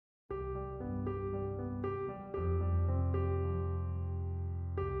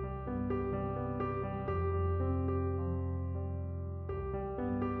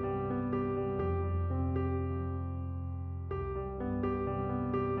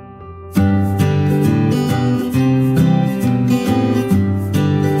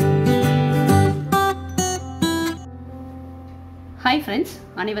Friends,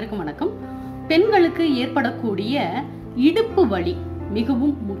 அனைவருக்கும் வணக்கம். பெண்களுக்கு ஏற்படக்கூடிய இடுப்பு வலி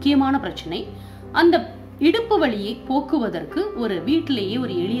மிகவும் முக்கியமான பிரச்சனை. அந்த இடுப்பு வலியை போக்குவதற்கு ஒரு வீட்டிலேயே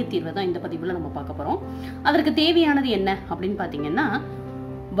ஒரு எளிய தீர்வை தான் இந்த பதிவில் நம்ம பார்க்க போறோம். அதற்கு தேவையானது என்ன அப்படின்னு பார்த்தீங்கன்னா,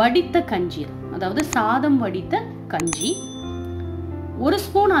 வடித்த கஞ்சி, அதாவது சாதம் வடித்த கஞ்சி, 1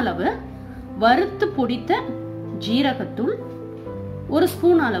 ஸ்பூன் அளவு வறுத்து பொடித்த ஜீரகத்தூள், 1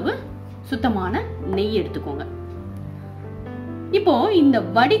 ஸ்பூன் அளவு சுத்தமான நெய் எடுத்துக்கோங்க. இப்போ இந்த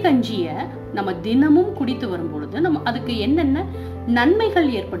வடிகஞ்சிய நம்ம தினமும் குடித்து வரும் பொழுது நம்ம அதுக்கு என்னென்ன நன்மைகள்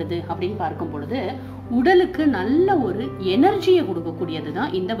ஏற்படுது அப்படின்னு பார்க்கும் பொழுது, உடலுக்கு நல்ல ஒரு எனர்ஜியை கொடுக்கக்கூடியது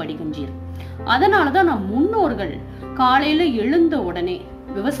தான் இந்த வடிகஞ்சி. அதனாலதான் நம் முன்னோர்கள் காலையில எழுந்த உடனே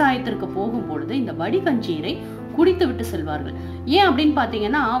விவசாயத்திற்கு போகும் பொழுது இந்த வடிகஞ்சீரை குடித்து விட்டு செல்வார்கள். ஏன் அப்படின்னு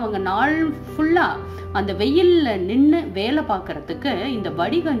பாத்தீங்கன்னா, அவங்க நாள் ஃபுல்லா அந்த வெயில்ல நின்று வேலை பார்க்கறதுக்கு இந்த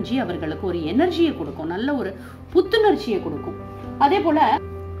வடிகஞ்சி அவர்களுக்கு ஒரு எனர்ஜியை கொடுக்கும், நல்ல ஒரு புத்துணர்ச்சியை கொடுக்கும். அதே போல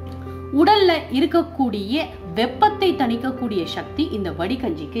உடல்ல இருக்கக்கூடிய வெப்பத்தை தணிக்கக்கூடிய சக்தி இந்த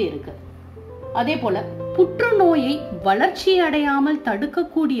வடிகஞ்சிக்கு இருக்கு. அதே போல புற்றுநோயை வளர்ச்சி அடையாமல்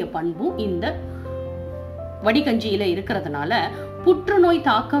தடுக்கக்கூடிய பண்பும் இந்த வடிகஞ்சியில இருக்கிறதுனால புற்றுநோய்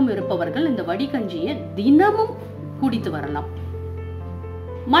தாக்கம் இருப்பவர்கள் இந்த வடிகஞ்சியை தினமும் குடித்து வரலாம்.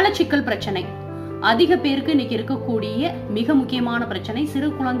 மலச்சிக்கல் பிரச்சனை அதிக பேருக்கு இன்னைக்கு இருக்கக்கூடிய மிக முக்கியமான பிரச்சனை. சிறு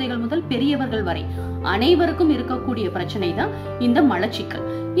குழந்தைகள் முதல் பெரியவர்கள் வரை அனைவருக்கும் இருக்கக்கூடிய பிரச்சனை தான் இந்த மலச்சிக்கல்.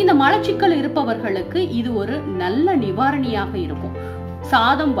 இந்த மலச்சிக்கல் இருப்பவர்களுக்கு இது ஒரு நல்ல நிவாரணியாக இருக்கும்.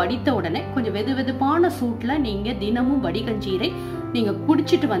 சாதம் வடித்த உடனே கொஞ்சம் வெது வெதுப்பான சூட்ல நீங்க தினமும் வடிகஞ்சீரை நீங்க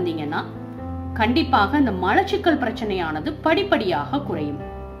குடிச்சிட்டு வந்தீங்கன்னா கண்டிப்பாக இந்த மலச்சிக்கல் பிரச்சனையானது படிப்படியாக குறையும்.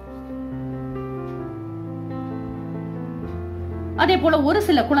 அதே போல ஒரு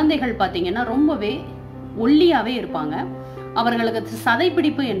சில குழந்தைகள் பாத்தீங்கன்னா ரொம்பவே ஒல்லியாவே இருப்பாங்க. அவர்களுக்கு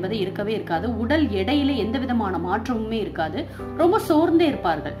சதைப்பிடிப்பு என்பது இருக்கவே இருக்காது. உடல் எடையில எந்த விதமான மாற்றமுமே இருக்காது. ரொம்ப சோர்ந்தே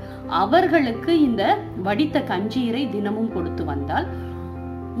இருப்பார்கள். அவர்களுக்கு இந்த வடித்த கஞ்சீரை தினமும் கொடுத்து வந்தால்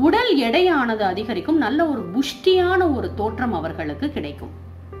உடல் எடையானது அதிகரிக்கும். நல்ல ஒரு புஷ்டியான ஒரு தோற்றம் அவர்களுக்கு கிடைக்கும்.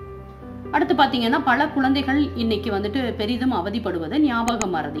 அடுத்து பாத்தீங்கன்னா, பல குழந்தைகள் இன்னைக்கு பெரிதும் அவதிப்படுவது ஞாபக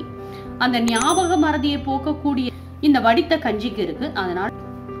மறதி. அந்த ஞாபக மறதியை போக்கக்கூடிய இந்த வடித்த கஞ்சிக்கு இருக்கு. அதனால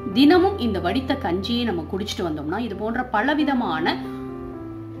தினமும் இந்த வடித்த கஞ்சியை நம்ம குடிச்சிட்டு வந்தோம்னா இது போன்ற பலவிதமான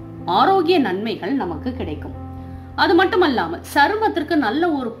ஆரோக்கிய நன்மைகள் நமக்கு கிடைக்கும். அது மட்டுமல்லாமல் சருமத்திற்கு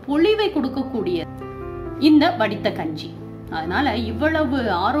நல்ல ஒரு பொலிவை கொடுக்கக்கூடிய இந்த வடித்த கஞ்சி. அதனால இவ்வளவு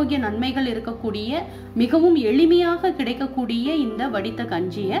ஆரோக்கிய நன்மைகள் இருக்கக்கூடிய மிகவும் எளிமையாக கிடைக்கக்கூடிய இந்த வடித்த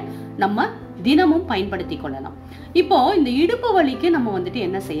கஞ்சியை நம்ம தினமும் பயன்படுத்தி கொள்ளலாம். இப்போ இந்த இடுப்பு வலிக்கு நம்ம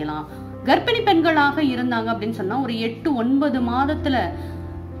என்ன செய்யலாம்? கர்ப்பிணி பெண்களாக இருந்தாங்க அப்படின்னு சொன்னா ஒரு 8-9 மாதத்துல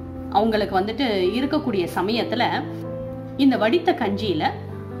அவங்களுக்கு இருக்கக்கூடிய சமயத்துல இந்த வடித்த கஞ்சியில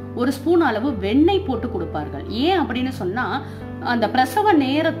 1 ஸ்பூன் அளவு வெண்ணெய் போட்டு கொடுப்பார்கள். ஏன் அப்படின்னு சொன்னா, அந்த பிரசவ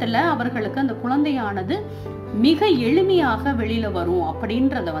நேரத்துல அவர்களுக்கு அந்த குழந்தையானது மிக எளிமையாக வெளியில வரும்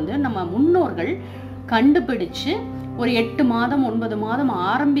அப்படின்றத நம்ம முன்னோர்கள் கண்டுபிடிச்சு ஒரு 8 மாதம் 9 மாதம்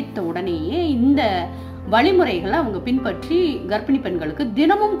ஆரம்பித்த உடனேயே இந்த வழிமுறைகளை அவங்க பின்பற்றி கர்ப்பிணி பெண்களுக்கு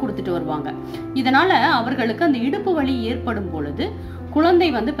தினமும் கொடுத்துட்டு வருவாங்க. இதனால அவர்களுக்கு அந்த இடுப்பு வலி ஏற்படும் பொழுது குழந்தை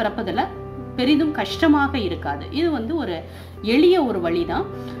பிறப்பதுல பெரிதும் கஷ்டமாக இருக்காது. இது ஒரு எளிய ஒரு வழிதான்.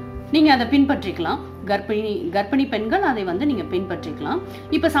 நீங்க அதை பின்பற்றிக்கலாம். கர்ப்பிணி பெண்கள் அதை நீங்க பின்பற்றிக்கலாம்.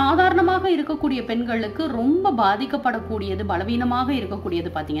 இப்ப சாதாரணமாக இருக்கக்கூடிய பெண்களுக்கு ரொம்ப பாதிக்கப்படக்கூடியது, பலவீனமாக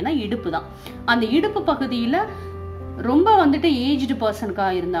இருக்கக்கூடியது பாத்தீங்கன்னா இடுப்பு தான். அந்த இடுப்பு பகுதியில ரொம்ப ஏஜ்டு பர்சனுக்கா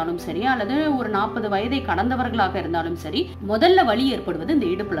இருந்தாலும் சரி, அல்லது ஒரு 40 வயதை கடந்தவர்களாக இருந்தாலும் சரி, முதல்ல வலி ஏற்படுவது இந்த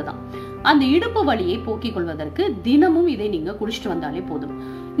இடுப்புல தான். அந்த இடுப்பு வலியை போக்கிக் கொள்வதற்கு தினமும் இதை நீங்க குடிச்சிட்டு வந்தாலே போதும்.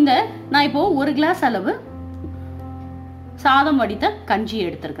 நான் இப்போ 1 கிளாஸ் அளவு சாதம் வடித்த கஞ்சி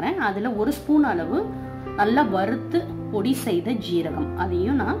எடுத்திருக்கிறேன். அதுல 1 ஸ்பூன் அளவு நல்லா வறுத்து பொடி செய்த ஜீரகம்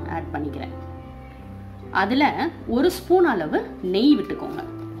அதையும் நான் ஆட் பண்ணிக்கிறேன். அதுல 1 ஸ்பூன் அளவு நெய் விட்டுக்கோங்க.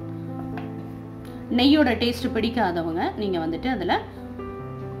 நெய்யோட டேஸ்ட் பிடிக்காதவங்க நீங்க அதுல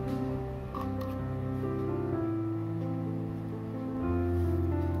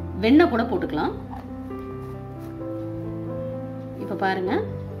வெண்ணெய் கூட போட்டுக்கலாம். இப்ப பாருங்க,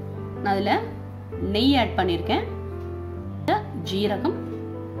 நான் அதுல நெய் ஆட் பண்ணிருக்கேன். ஜீரகம்,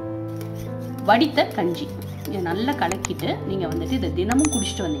 வடித்த கஞ்சி நல்லா கலக்கிட்டு நீங்க இதை தினமும்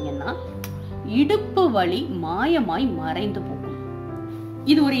குடிச்சிட்டு வந்தீங்கன்னா இடுப்பு வலி மாயமாய் மறைந்து போகும்.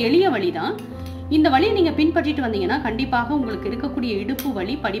 இது ஒரு எளிய வழிதான். இந்த வழியை நீங்க பின்பற்றிட்டு வந்தீங்கன்னா கண்டிப்பாக உங்களுக்கு இருக்கக்கூடிய இடுப்பு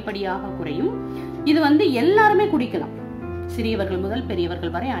வலி படிப்படியாக குறையும். இது எல்லாருமே குடிக்கலாம். சிறியவர்கள் முதல்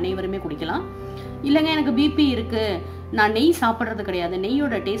பெரியவர்கள் வரை அனைவருமே குடிக்கலாம். இல்லைங்க எனக்கு பிபி இருக்கு, நான் நெய் சாப்பிட்றது கிடையாது,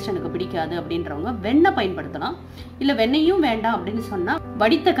 நெய்யோட டேஸ்ட் எனக்கு பிடிக்காது அப்படின்றவங்க வெண்ணெய் பயன்படுத்தலாம். இல்லை வெண்ணெயும் வேண்டாம் அப்படின்னு சொன்னா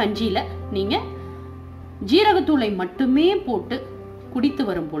வடித்த கஞ்சியில நீங்க ஜீரகத்தூளை மட்டுமே போட்டு குடித்து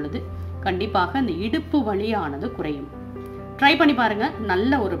வரும் பொழுது கண்டிப்பாக அந்த இடுப்பு வலியானது குறையும். ட்ரை பண்ணி பாருங்க,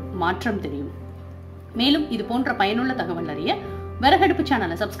 நல்ல ஒரு மாற்றம் தெரியும். மேலும் இது போன்ற பயனுள்ள தகவல் அறிய விறகடுப்பு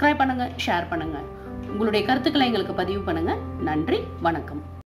சேனலை சப்ஸ்கிரைப் பண்ணுங்க, ஷேர் பண்ணுங்க, உங்களுடைய கருத்துக்களை எங்களுக்கு பதிவு பண்ணுங்க. நன்றி, வணக்கம்.